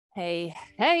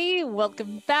Hey,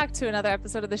 welcome back to another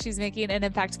episode of the She's Making an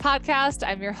Impact podcast.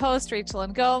 I'm your host, Rachel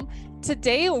Ngom.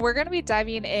 Today, we're going to be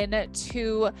diving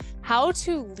into how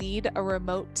to lead a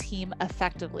remote team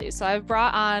effectively. So I've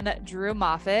brought on Drew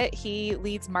Moffitt. He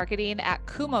leads marketing at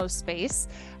Kumospace.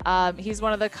 He's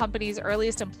one of the company's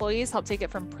earliest employees, helped take it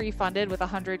from pre-funded with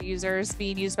 100 users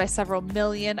being used by several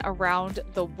million around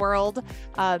the world.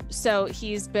 So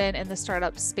he's been in the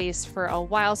startup space for a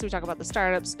while. So we talk about the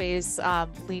startup space,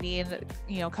 leading,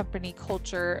 company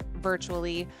culture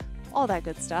virtually, all that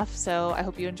good stuff. So I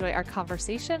hope you enjoy our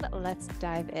conversation. Let's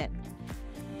dive in.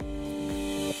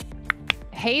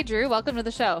 Hey, Drew, welcome to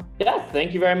the show. Yeah,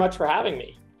 thank you very much for having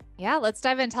me. Yeah, let's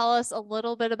dive in. Tell us a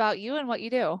little bit about you and what you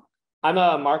do. I'm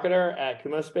a marketer at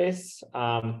Kumospace.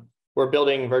 We're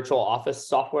building virtual office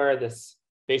software. This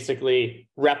basically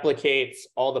replicates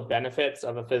all the benefits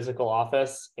of a physical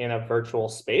office in a virtual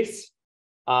space.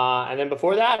 And then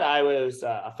before that, I was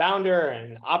a founder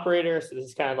and operator. So this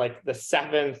is kind of like the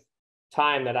seventh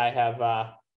time that I have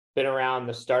been around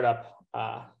the startup,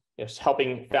 just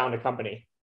helping found a company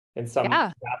in some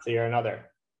capacity or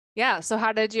another. Yeah. So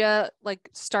how did you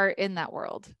start in that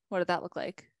world? What did that look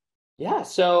like? Yeah.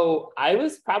 So I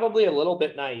was probably a little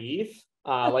bit naive,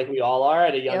 like we all are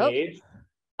at a young age.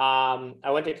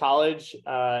 I went to college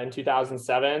in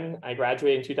 2007. I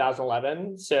graduated in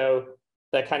 2011. So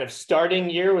the kind of starting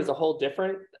year was a whole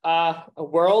different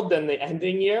world than the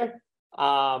ending year.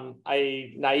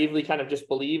 I naively kind of just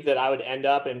believed that I would end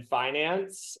up in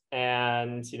finance.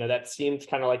 And, that seemed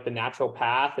kind of like the natural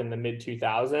path in the mid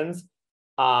 2000s.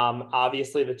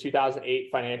 Obviously, the 2008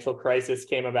 financial crisis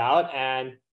came about,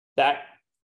 and that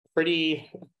pretty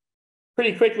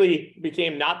quickly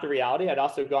became not the reality. I'd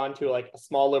also gone to a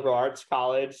small liberal arts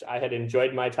college. I had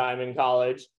enjoyed my time in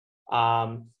college.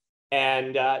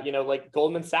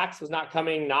 Goldman Sachs was not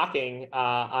coming knocking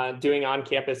on doing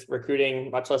on-campus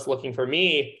recruiting, much less looking for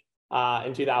me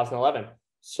in 2011.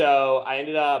 So I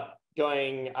ended up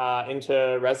going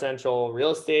into residential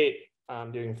real estate,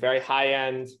 doing very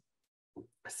high-end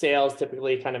sales,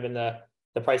 typically kind of in the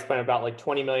price point of about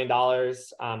 $20 million.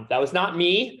 That was not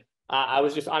me. I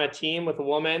was just on a team with a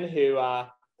woman who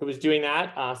was doing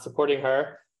that, supporting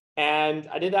her. And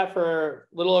I did that for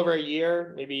a little over a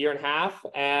year, maybe a year and a half.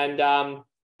 And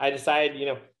I decided,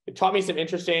 it taught me some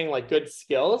interesting, good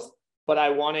skills, but I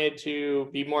wanted to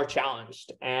be more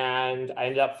challenged. And I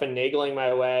ended up finagling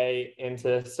my way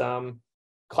into some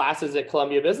classes at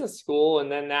Columbia Business School. And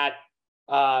then that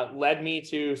led me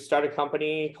to start a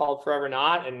company called Forever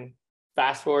Not. And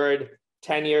fast forward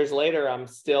 10 years later, I'm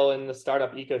still in the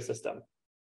startup ecosystem.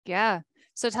 Yeah.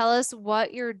 So tell us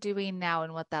what you're doing now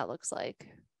and what that looks like.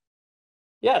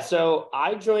 Yeah, so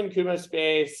I joined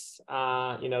Kumospace.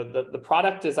 The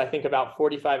product is, I think, about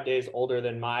 45 days older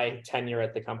than my tenure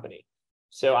at the company.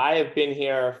 So I have been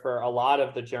here for a lot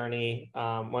of the journey,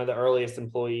 one of the earliest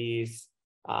employees.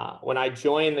 When I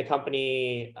joined the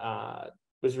company,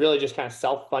 was really just kind of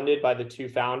self-funded by the two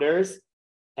founders.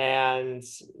 And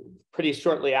pretty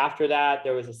shortly after that,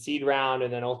 there was a seed round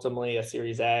and then ultimately a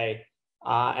Series A.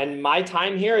 And my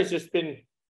time here has just been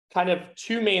kind of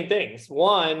two main things.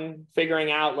 One, figuring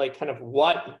out kind of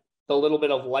what the little bit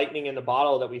of lightning in the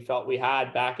bottle that we felt we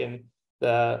had back in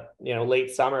the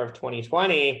late summer of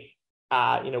 2020,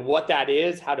 what that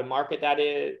is, how to market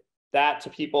that to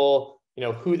people,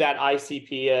 who that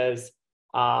ICP is,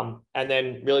 and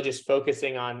then really just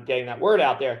focusing on getting that word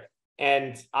out there.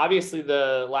 And obviously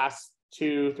the last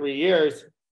 2-3 years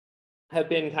have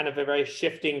been kind of a very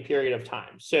shifting period of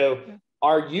time. So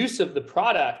our use of the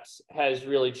product has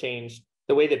really changed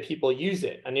the way that people use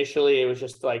it. Initially, it was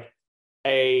just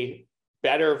a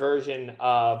better version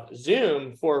of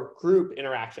Zoom for group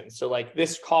interactions. So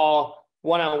this call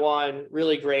one-on-one,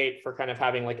 really great for kind of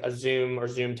having a Zoom or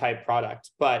Zoom type product.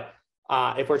 But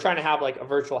if we're trying to have a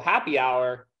virtual happy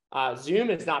hour, Zoom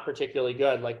is not particularly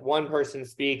good. One person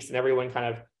speaks and everyone kind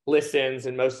of listens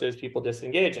and most of those people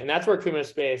disengage. And that's where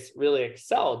Kumospace really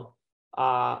excelled.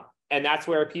 And that's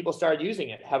where people started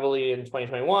using it heavily in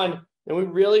 2021. And we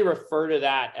really refer to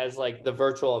that as the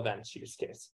virtual events use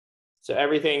case. So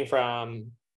everything from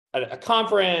a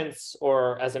conference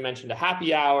or, as I mentioned, a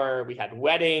happy hour, we had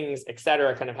weddings, et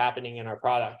cetera, kind of happening in our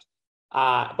product.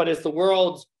 But as the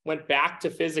world went back to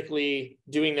physically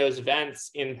doing those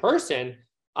events in person,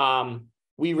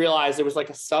 we realized there was a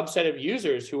subset of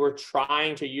users who were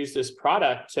trying to use this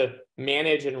product to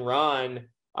manage and run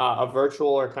a virtual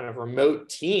or kind of remote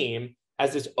team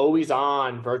as this always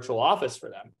on virtual office for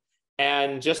them.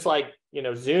 And just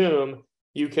Zoom,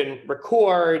 you can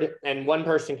record and one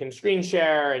person can screen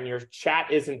share and your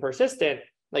chat isn't persistent.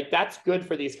 That's good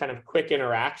for these kind of quick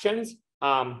interactions.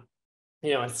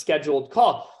 a scheduled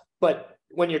call. But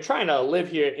when you're trying to live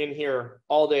here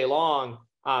all day long,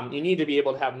 you need to be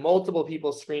able to have multiple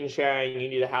people screen sharing. You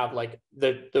need to have like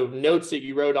the notes that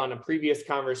you wrote on a previous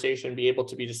conversation be able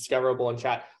to be discoverable in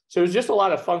chat. So it was just a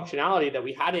lot of functionality that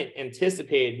we hadn't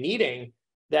anticipated needing,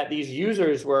 that these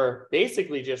users were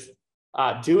basically just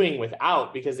doing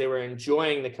without, because they were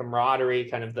enjoying the camaraderie,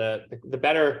 kind of the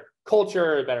better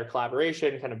culture, better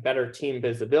collaboration, kind of better team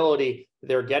visibility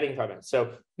they're getting from it.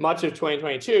 So much of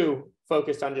 2022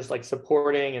 focused on just like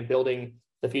supporting and building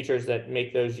the features that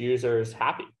make those users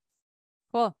happy.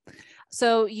 Cool.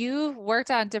 So you've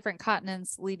worked on different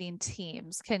continents leading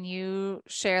teams. Can you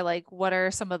share like what are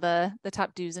some of the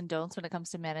top do's and don'ts when it comes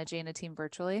to managing a team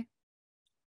virtually?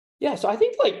 Yeah, so I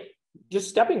think like just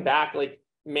stepping back, like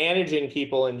managing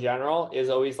people in general is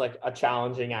always like a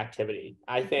challenging activity.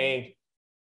 I think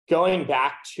going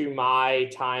back to my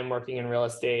time working in real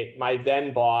estate, my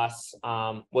then boss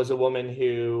was a woman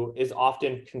who is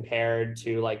often compared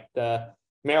to like the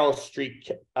Meryl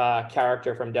Streep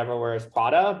character from Devil Wears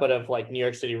Prada, but of like New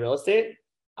York City real estate.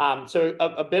 So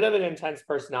a bit of an intense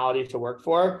personality to work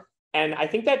for. And I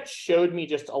think that showed me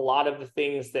just a lot of the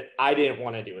things that I didn't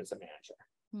want to do as a manager.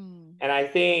 And I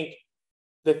think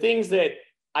the things that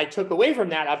I took away from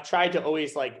that, I've tried to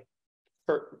always like,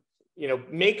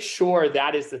 make sure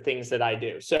that is the things that I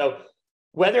do. So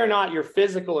whether or not you're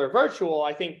physical or virtual,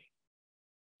 I think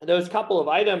those couple of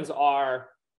items are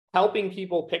helping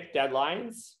people pick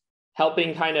deadlines,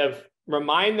 helping kind of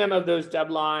remind them of those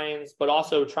deadlines, but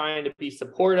also trying to be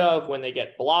supportive when they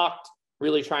get blocked,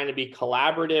 really trying to be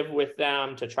collaborative with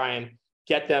them to try and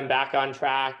get them back on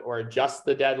track or adjust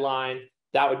the deadline.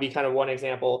 That would be kind of one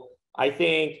example. I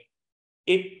think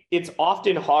it's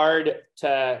often hard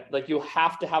to, like, you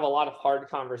have to have a lot of hard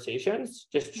conversations.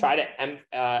 Just try to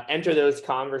enter those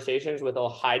conversations with a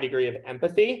high degree of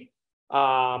empathy.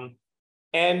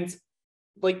 And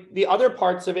like the other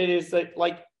parts of it is that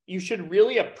like you should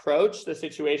really approach the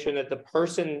situation that the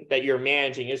person that you're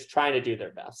managing is trying to do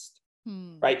their best,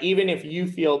 right? Even if you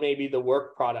feel maybe the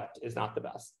work product is not the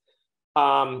best.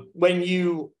 When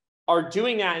you are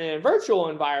doing that in a virtual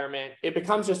environment, it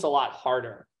becomes just a lot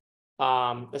harder,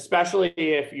 especially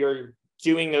if you're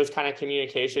doing those kind of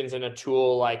communications in a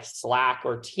tool like Slack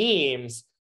or Teams.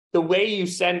 The way you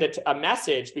send a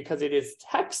message, because it is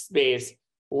text-based,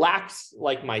 lacks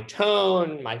like my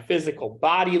tone, my physical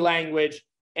body language,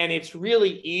 and it's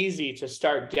really easy to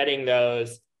start getting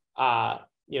those, the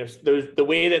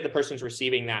way that the person's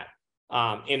receiving that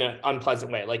in an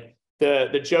unpleasant way. Like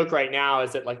the joke right now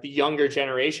is that like the younger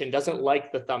generation doesn't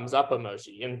like the thumbs up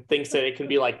emoji and thinks that it can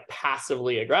be like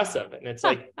passively aggressive, and it's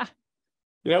like,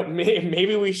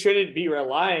 maybe we shouldn't be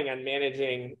relying on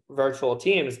managing virtual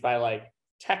teams by like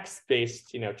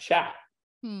text-based, chat.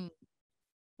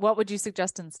 What would you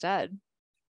suggest instead?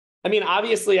 I mean,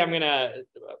 obviously I'm going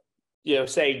to,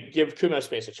 say, give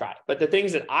Kumospace a try. But the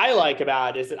things that I like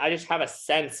about it is that I just have a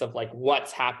sense of like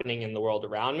what's happening in the world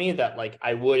around me that like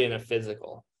I would in a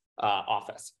physical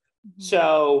office.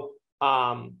 So,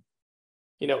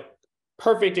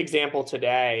 perfect example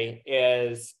today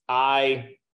is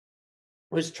I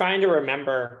was trying to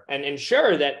remember and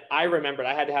ensure that I remembered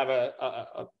I had to have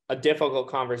a difficult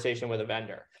conversation with a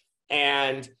vendor.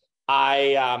 And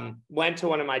I went to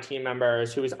one of my team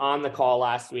members who was on the call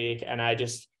last week, and I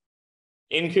just,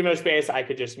 in Kumospace, I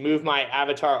could just move my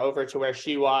avatar over to where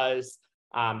she was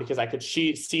because I could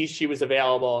see she was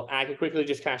available, and I could quickly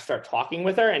just kind of start talking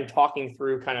with her and talking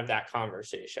through kind of that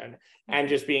conversation and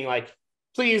just being like,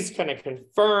 please kind of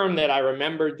confirm that I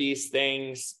remembered these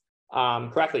things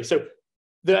correctly. So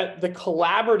the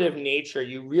collaborative nature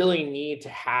you really need to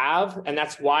have, and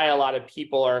that's why a lot of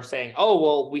people are saying, oh,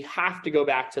 well, we have to go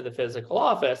back to the physical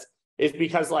office, is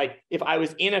because like if I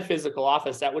was in a physical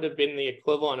office, that would have been the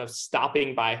equivalent of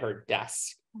stopping by her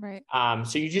desk. Right.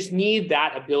 So you just need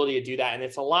that ability to do that. And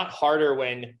it's a lot harder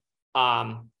when,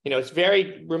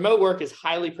 remote work is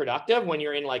highly productive when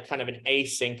you're in like kind of an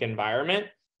async environment.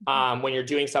 When you're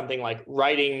doing something like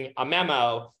writing a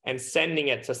memo and sending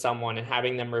it to someone and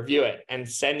having them review it and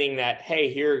sending that,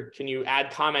 hey, here, can you add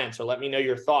comments or let me know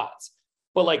your thoughts?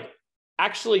 But like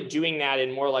actually doing that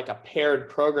in more like a paired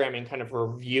programming kind of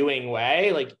reviewing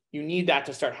way, like you need that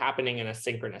to start happening in a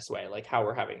synchronous way, like how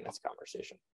we're having this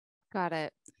conversation. Got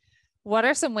it. What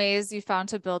are some ways you found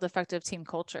to build effective team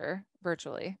culture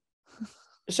virtually?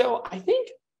 So I think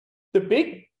the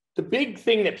big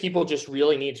thing that people just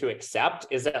really need to accept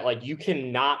is that like you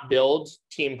cannot build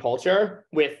team culture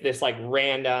with this like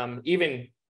random, even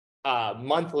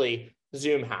monthly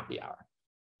Zoom happy hour,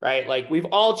 right? Like we've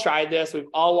all tried this. We've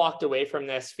all walked away from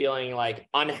this feeling like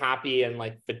unhappy and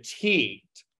like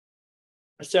fatigued.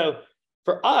 So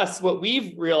for us, what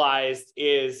we've realized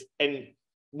is, and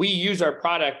we use our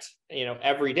product,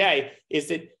 every day, is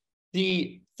that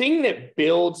the thing that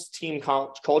builds team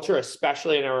culture,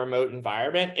 especially in a remote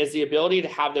environment, is the ability to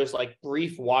have those like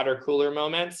brief water cooler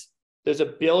moments, those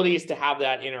abilities to have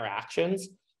that interactions.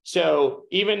 So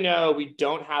even though we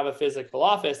don't have a physical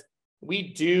office,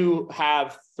 we do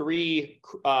have 3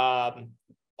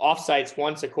 offsites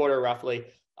once a quarter, roughly,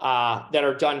 that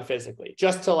are done physically,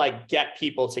 just to like get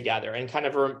people together and kind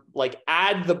of like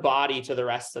add the body to the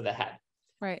rest of the head.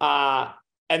 Right.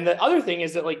 And the other thing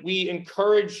is that like we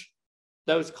encourage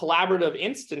those collaborative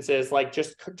instances, like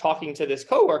just talking to this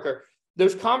coworker.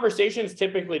 Those conversations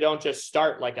typically don't just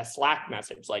start like a Slack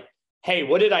message, like, hey,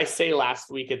 what did I say last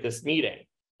week at this meeting?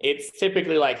 It's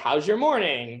typically like, how's your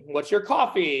morning? What's your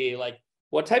coffee? Like,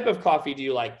 what type of coffee do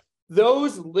you like?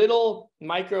 Those little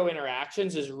micro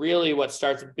interactions is really what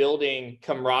starts building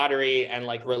camaraderie and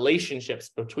like relationships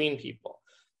between people.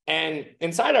 And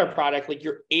inside our product, like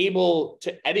you're able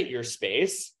to edit your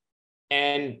space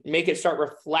and make it start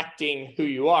reflecting who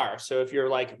you are. So if you're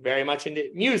like very much into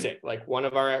music, like one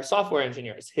of our software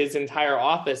engineers, his entire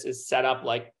office is set up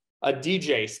like a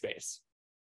DJ space.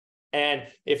 And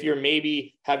if you're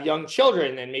maybe have young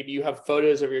children, then maybe you have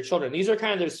photos of your children. These are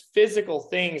kind of those physical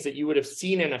things that you would have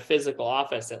seen in a physical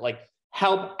office that like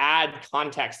help add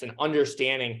context and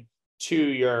understanding to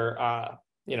your,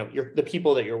 the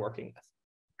people that you're working with.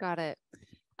 Got it.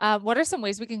 What are some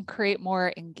ways we can create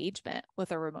more engagement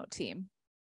with a remote team?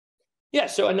 Yeah.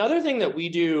 So another thing that we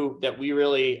do that we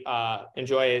really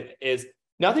enjoy is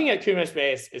nothing at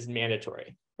Kumospace is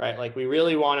mandatory. Right? Like we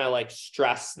really want to like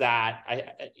stress that,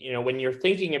 when you're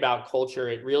thinking about culture,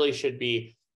 it really should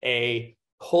be a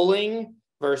pulling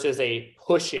versus a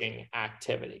pushing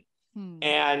activity.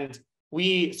 And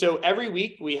so every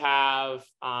week we have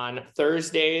on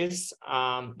Thursdays,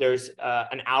 there's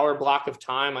an hour block of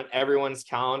time on everyone's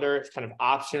calendar. It's kind of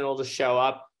optional to show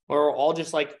up, or we'll all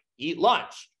just like eat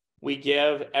lunch. We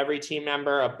give every team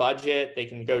member a budget. They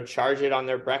can go charge it on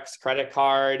their Brex credit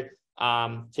card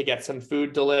to get some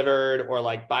food delivered or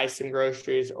like buy some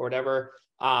groceries or whatever.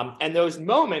 And those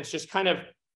moments just kind of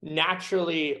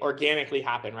naturally, organically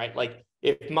happen, right? Like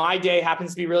if my day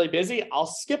happens to be really busy, I'll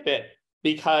skip it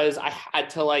because I had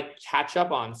to like catch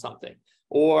up on something.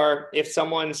 Or if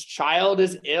someone's child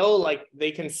is ill, like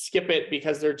they can skip it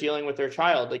because they're dealing with their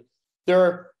child. Like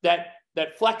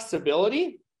that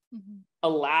flexibility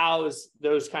allows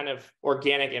those kind of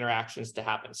organic interactions to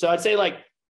happen. So I'd say like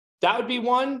that would be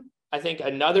one. I think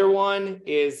another one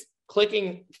is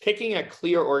picking a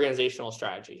clear organizational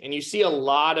strategy. And you see a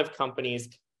lot of companies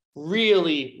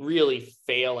really, really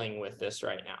failing with this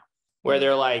right now, where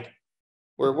they're like,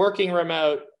 we're working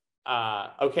remote.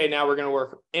 Okay, now we're going to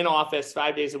work in office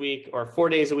 5 days a week or 4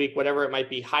 days a week, whatever it might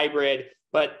be, hybrid.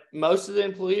 But most of the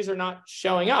employees are not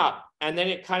showing up. And then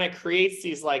it kind of creates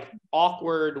these like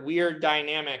awkward, weird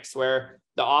dynamics where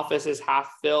the office is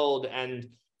half filled and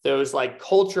those like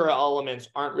cultural elements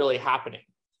aren't really happening.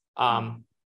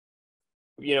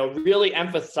 Really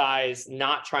emphasize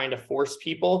not trying to force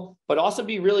people, but also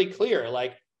be really clear,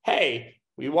 like, hey,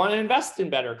 we want to invest in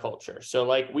better culture. So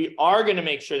like we are going to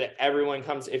make sure that everyone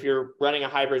comes, if you're running a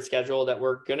hybrid schedule, that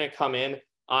we're going to come in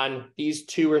on these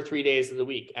 2 or 3 days of the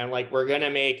week. And like, we're going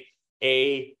to make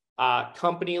a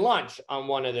company lunch on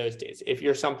one of those days. If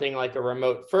you're something like a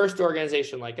remote first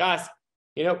organization like us,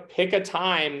 pick a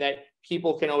time that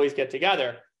people can always get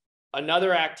together.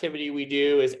 Another activity we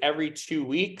do is every 2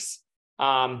 weeks,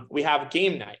 we have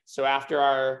game night. So after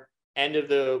our end of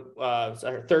the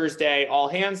our Thursday all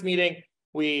hands meeting,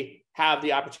 we have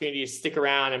the opportunity to stick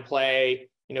around and play,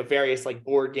 various like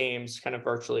board games kind of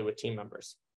virtually with team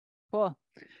members. Cool.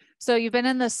 So you've been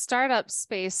in the startup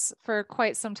space for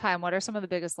quite some time. What are some of the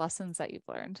biggest lessons that you've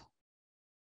learned?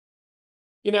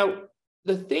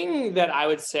 The thing that I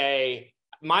would say,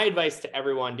 my advice to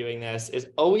everyone doing this is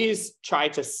always try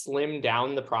to slim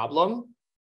down the problem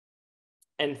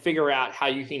and figure out how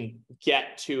you can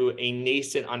get to a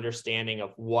nascent understanding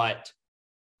of what,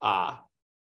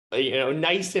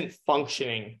 nascent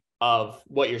functioning of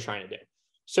what you're trying to do.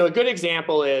 So a good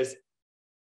example is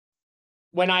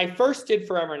when I first did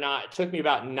Forever Not, it took me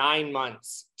about 9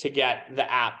 months to get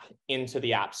the app into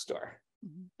the App Store.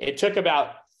 It took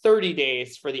about 30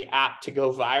 days for the app to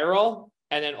go viral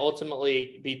and then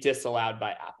ultimately be disallowed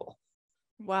by Apple.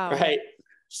 Wow. Right.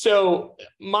 So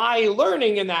my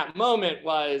learning in that moment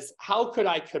was, how could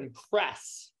I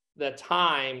compress the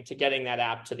time to getting that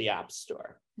app to the App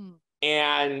Store?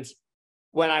 And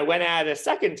when I went at it a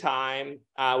second time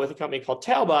with a company called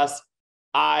Tailbus,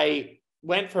 I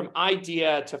went from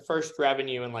idea to first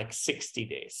revenue in like 60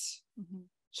 days.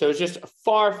 So it's just a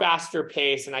far faster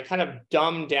pace. And I kind of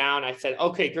dumbed down. I said,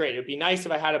 okay, great. It'd be nice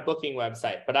if I had a booking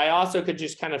website, but I also could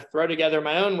just kind of throw together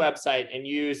my own website and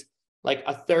use like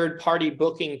a third-party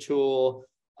booking tool,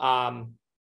 that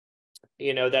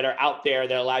are out there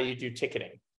that allow you to do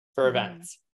ticketing for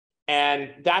events.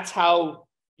 And that's how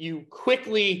you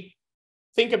quickly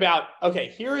think about, okay,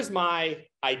 here is my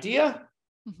idea.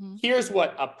 Here's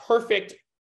what a perfect,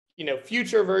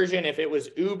 future version, if it was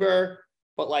Uber,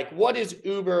 but like, what is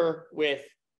Uber with,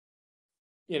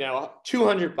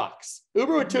 $200?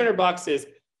 Uber with $200 is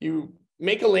you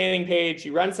make a landing page,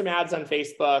 you run some ads on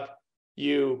Facebook,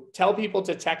 you tell people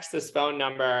to text this phone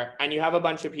number, and you have a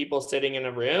bunch of people sitting in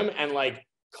a room and like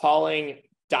calling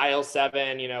dial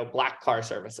 7, black car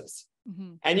services.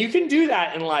 And you can do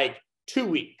that in like 2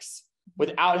 weeks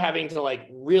without having to like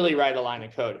really write a line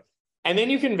of code. And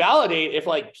then you can validate if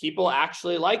like people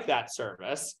actually like that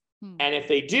service. And if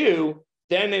they do,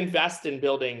 then invest in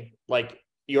building like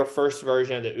your first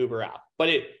version of the Uber app. But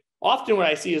often what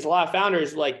I see is a lot of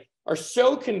founders like are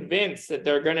so convinced that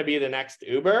they're going to be the next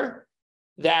Uber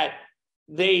that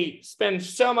they spend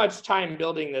so much time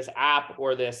building this app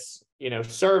or this,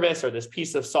 service or this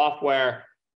piece of software.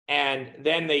 And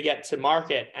then they get to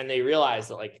market and they realize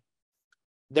that like,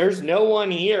 there's no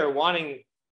one here wanting,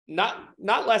 not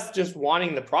less just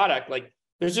wanting the product, like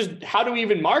there's just, how do we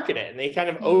even market it? And they kind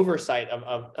of oversight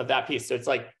of that piece. So it's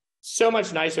like so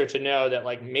much nicer to know that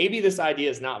like, maybe this idea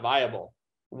is not viable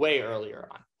way earlier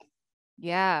on.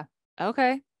 Yeah.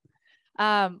 Okay.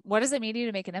 What does it mean to you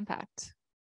to make an impact?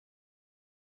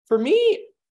 For me,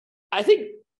 I think,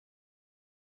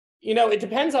 it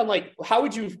depends on like, how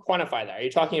would you quantify that? Are you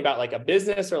talking about like a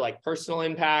business or like personal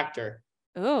impact or?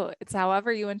 Oh, it's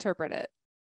however you interpret it.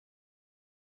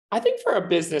 I think for a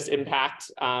business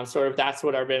impact, sort of that's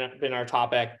what been our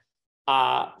topic.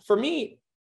 For me,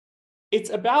 it's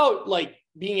about like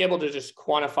being able to just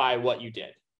quantify what you did.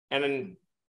 And then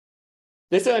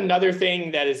this is another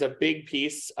thing that is a big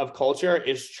piece of culture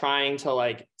is trying to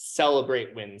like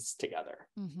celebrate wins together.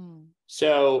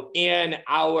 So in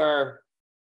our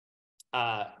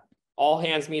all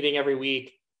hands meeting every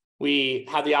week, we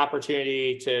have the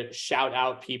opportunity to shout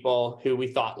out people who we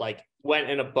thought like went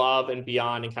in above and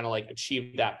beyond and kind of like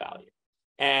achieved that value.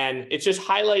 And it's just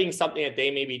highlighting something that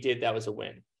they maybe did that was a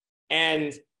win.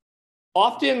 And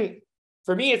often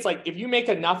for me, it's like, if you make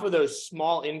enough of those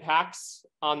small impacts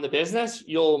on the business,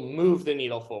 you'll move the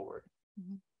needle forward.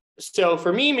 So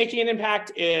for me, making an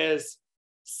impact is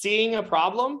seeing a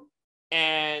problem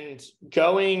and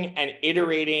going and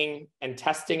iterating and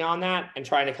testing on that and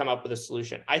trying to come up with a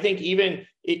solution. I think even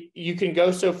you can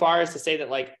go so far as to say that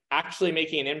like actually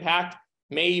making an impact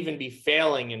may even be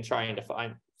failing in trying to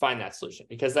find that solution,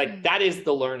 because like that is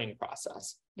the learning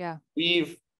process. Yeah.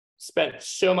 We've spent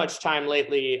so much time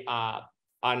lately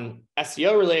on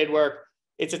SEO related work.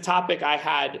 It's a topic I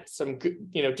had some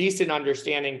decent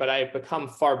understanding, but I've become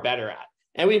far better at.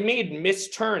 And we've made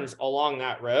missed turns along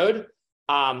that road.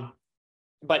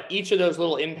 But each of those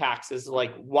little impacts is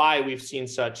like why we've seen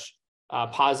such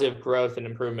positive growth and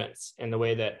improvements in the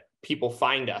way that people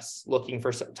find us looking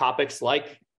for some topics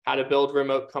like how to build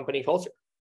remote company culture.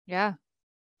 Yeah.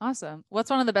 Awesome. What's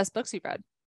one of the best books you've read?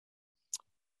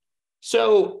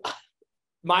 So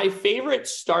my favorite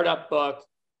startup book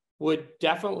would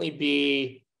definitely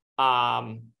be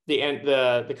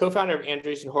the co-founder of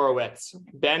Andreessen Horowitz,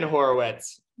 Ben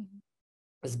Horowitz,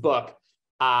 his book.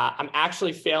 I'm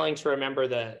actually failing to remember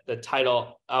the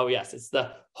title. Oh yes, it's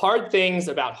The Hard Things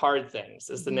About Hard Things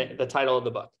is the title of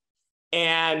the book.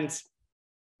 And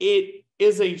it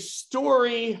is a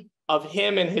story of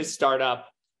him and his startup.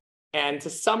 And to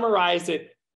summarize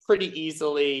it pretty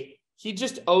easily, he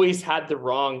just always had the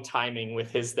wrong timing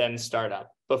with his then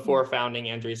startup before founding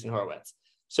Andreessen Horowitz.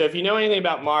 So if you know anything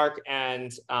about Mark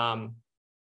and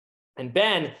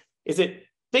Ben, is that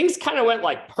things kind of went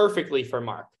like perfectly for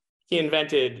Mark. He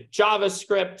invented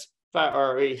JavaScript,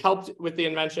 or he helped with the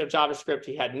invention of JavaScript.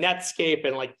 He had Netscape,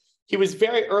 and like he was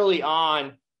very early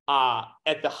on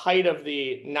at the height of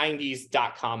the 90s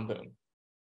 .com boom.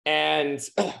 And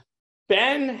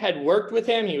Ben had worked with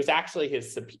him. He was actually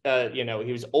his,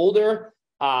 he was older,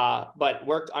 but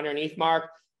worked underneath Mark.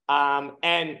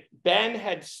 And Ben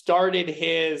had started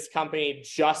his company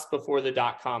just before the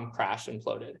 .com crash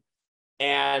imploded.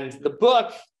 And the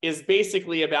book is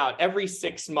basically about every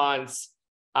 6 months,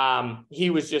 he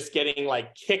was just getting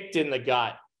like kicked in the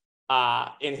gut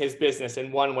in his business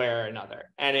in one way or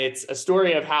another. And it's a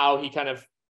story of how he kind of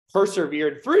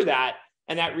persevered through that.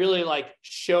 And that really like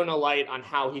shone a light on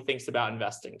how he thinks about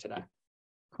investing today.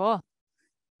 Cool.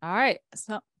 All right.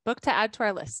 So book to add to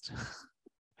our list.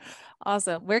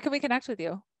 Awesome. Where can we connect with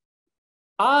you?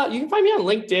 You can find me on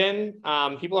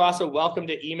LinkedIn. People are also welcome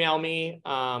to email me,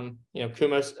 Drew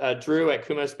at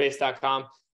kumospace.com.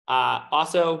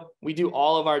 Also, we do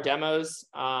all of our demos.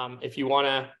 If you want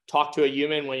to talk to a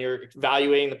human when you're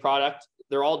evaluating the product,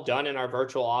 they're all done in our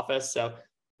virtual office. So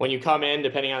when you come in,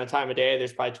 depending on the time of day,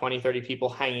 there's probably 20, 30 people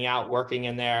hanging out, working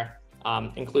in there,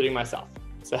 including myself.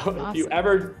 So awesome. If you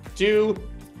ever do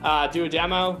a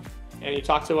demo and you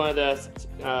talk to one of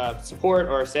the support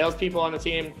or salespeople on the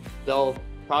team, they'll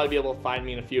probably be able to find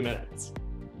me in a few minutes.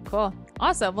 Cool.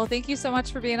 Awesome. Well, thank you so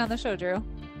much for being on the show, Drew.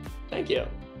 Thank you.